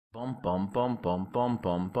Bum bum bum bum bum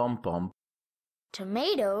bum bum bum.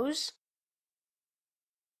 Tomatoes?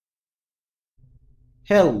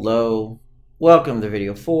 Hello, welcome to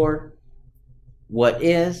video 4. What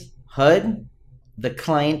is HUD? The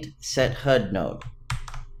client set HUD node.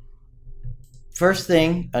 First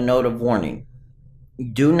thing, a note of warning.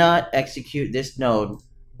 Do not execute this node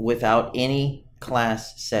without any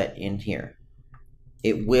class set in here.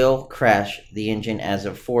 It will crash the engine as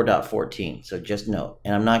of 4.14, so just note.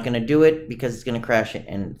 And I'm not going to do it because it's going to crash it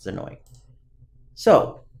and it's annoying.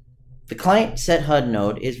 So, the client set HUD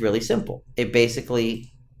node is really simple. It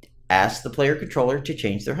basically asks the player controller to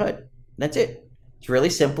change their HUD. That's it. It's really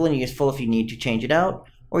simple and useful if you need to change it out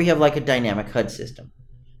or you have like a dynamic HUD system.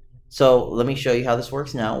 So let me show you how this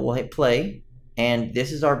works now. We'll hit play, and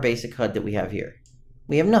this is our basic HUD that we have here.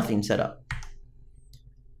 We have nothing set up.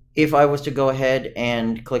 If I was to go ahead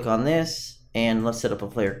and click on this, and let's set up a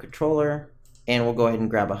player controller, and we'll go ahead and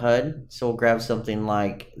grab a HUD. So we'll grab something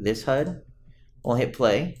like this HUD. We'll hit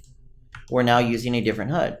play. We're now using a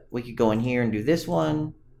different HUD. We could go in here and do this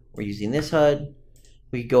one. We're using this HUD.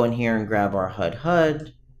 We could go in here and grab our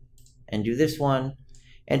HUD and do this one.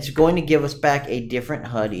 And it's going to give us back a different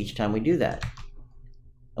HUD each time we do that.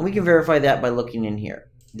 And we can verify that by looking in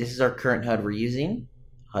here. This is our current HUD we're using,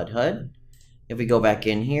 HUD. If we go back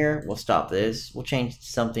in here, we'll stop this. We'll change to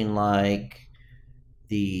something like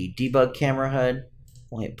the debug camera HUD.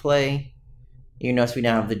 We'll hit play. You notice we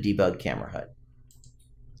now have the debug camera HUD.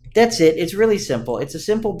 That's it. It's really simple. It's a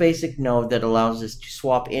simple basic node that allows us to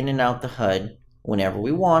swap in and out the HUD whenever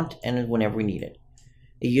we want and whenever we need it.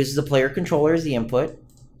 It uses the player controller as the input,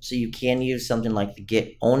 so you can use something like the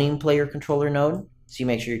get owning player controller node, so you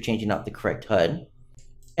make sure you're changing out the correct HUD.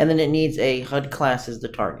 And then it needs a HUD class as the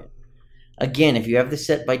target. Again, if you have this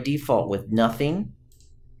set by default with nothing,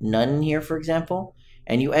 none in here for example,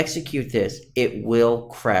 and you execute this, it will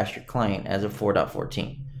crash your client as of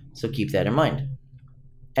 4.14. So keep that in mind.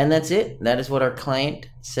 And that's it. That is what our client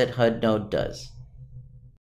set HUD node does.